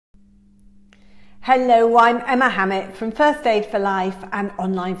Hello, I'm Emma Hammett from First Aid for Life and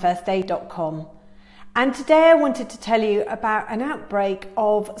onlinefirstaid.com. And today I wanted to tell you about an outbreak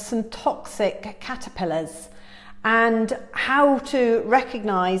of some toxic caterpillars and how to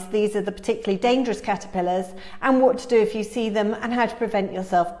recognise these are the particularly dangerous caterpillars and what to do if you see them and how to prevent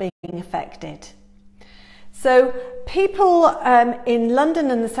yourself being affected. So people in London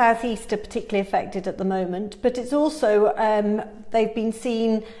and the South East are particularly affected at the moment, but it's also, they've been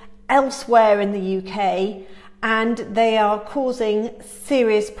seen elsewhere in the UK and they are causing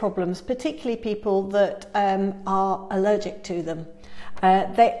serious problems, particularly people that are allergic to them.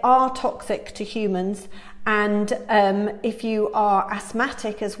 They are toxic to humans, and if you are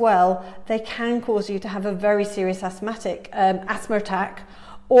asthmatic as well, they can cause you to have a very serious asthma attack,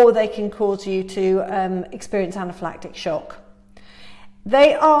 or they can cause you to experience anaphylactic shock.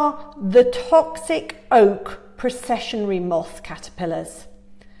 They are the toxic oak processionary moth caterpillars.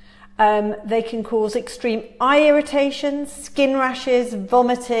 They can cause extreme eye irritations, skin rashes,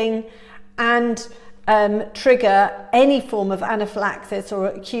 vomiting, and trigger any form of anaphylaxis or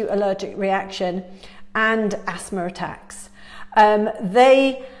acute allergic reaction and asthma attacks.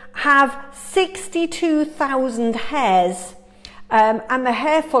 They have 62,000 hairs, and the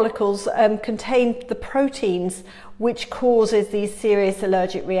hair follicles contain the proteins which causes these serious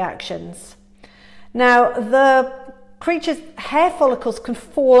allergic reactions. Now, the creatures' hair follicles can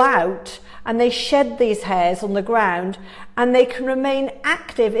fall out and they shed these hairs on the ground, and they can remain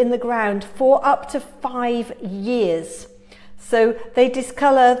active in the ground for up to 5 years. So they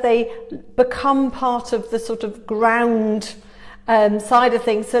discolour, they become part of the sort of ground side of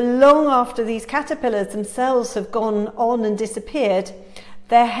things. So long after these caterpillars themselves have gone on and disappeared,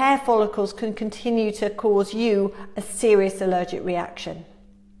 their hair follicles can continue to cause you a serious allergic reaction.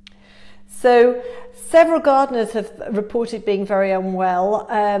 So several gardeners have reported being very unwell,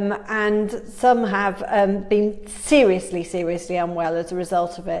 and some have been seriously unwell as a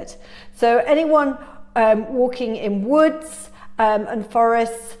result of it. So anyone walking in woods and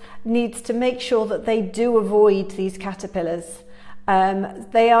forests needs to make sure that they do avoid these caterpillars.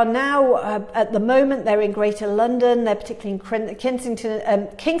 They are now, at the moment, they're in Greater London, they're particularly in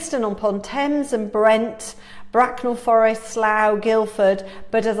Kingston-on-Pond-Thames and Brent, Bracknell Forest, Slough, Guildford,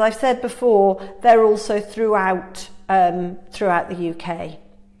 but as I've said before, they're also throughout the UK.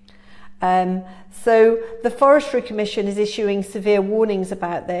 So the Forestry Commission is issuing severe warnings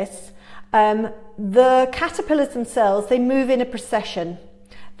about this. The caterpillars themselves, they move in a procession.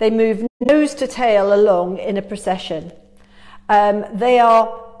 They move nose to tail along in a procession. They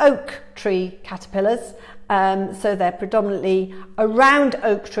are oak tree caterpillars, so they're predominantly around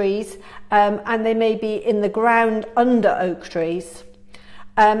oak trees, and they may be in the ground under oak trees.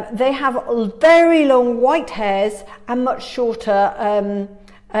 They have very long white hairs and much shorter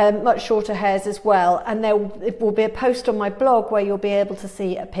hairs as well, and there will be a post on my blog where you'll be able to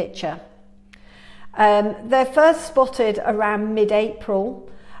see a picture. They're first spotted around mid-April,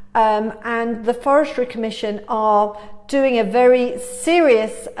 and the Forestry Commission are doing a very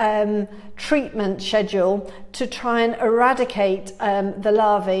serious treatment schedule to try and eradicate the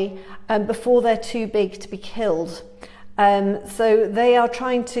larvae before they're too big to be killed. So they are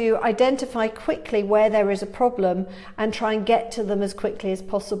trying to identify quickly where there is a problem and try and get to them as quickly as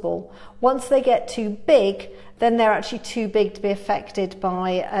possible. Once they get too big, then they're actually too big to be affected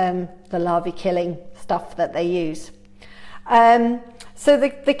by the larvae killing stuff that they use. So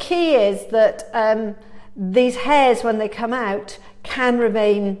the key is that these hairs, when they come out, can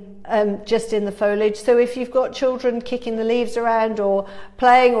remain just in the foliage. So if you've got children kicking the leaves around or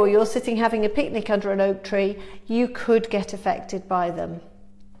playing, or you're sitting having a picnic under an oak tree, you could get affected by them.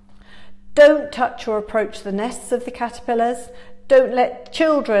 Don't touch or approach the nests of the caterpillars. Don't let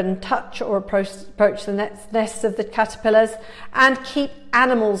children touch or approach the nests of the caterpillars, and keep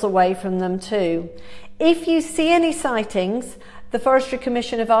animals away from them too. If you see any sightings, the Forestry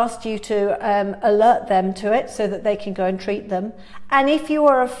Commission have asked you to alert them to it so that they can go and treat them. And if you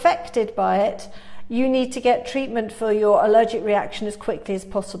are affected by it, you need to get treatment for your allergic reaction as quickly as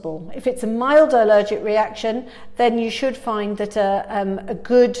possible. If it's a mild allergic reaction, then you should find that a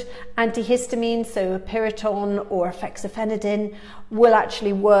good antihistamine, so a Piriton or a fexofenadine, will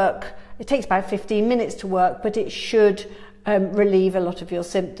actually work. It takes about 15 minutes to work, but it should relieve a lot of your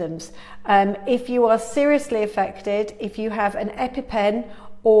symptoms. If you are seriously affected, if you have an EpiPen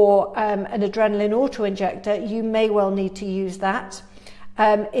or an adrenaline auto-injector, you may well need to use that.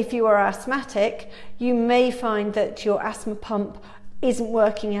 If you are asthmatic, you may find that your asthma pump isn't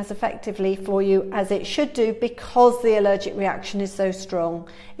working as effectively for you as it should do because the allergic reaction is so strong.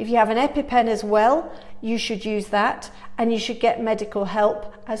 If you have an EpiPen as well, you should use that, and you should get medical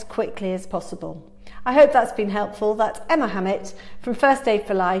help as quickly as possible. I hope that's been helpful. That's Emma Hammett from First Aid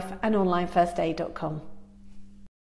for Life and onlinefirstaid.com.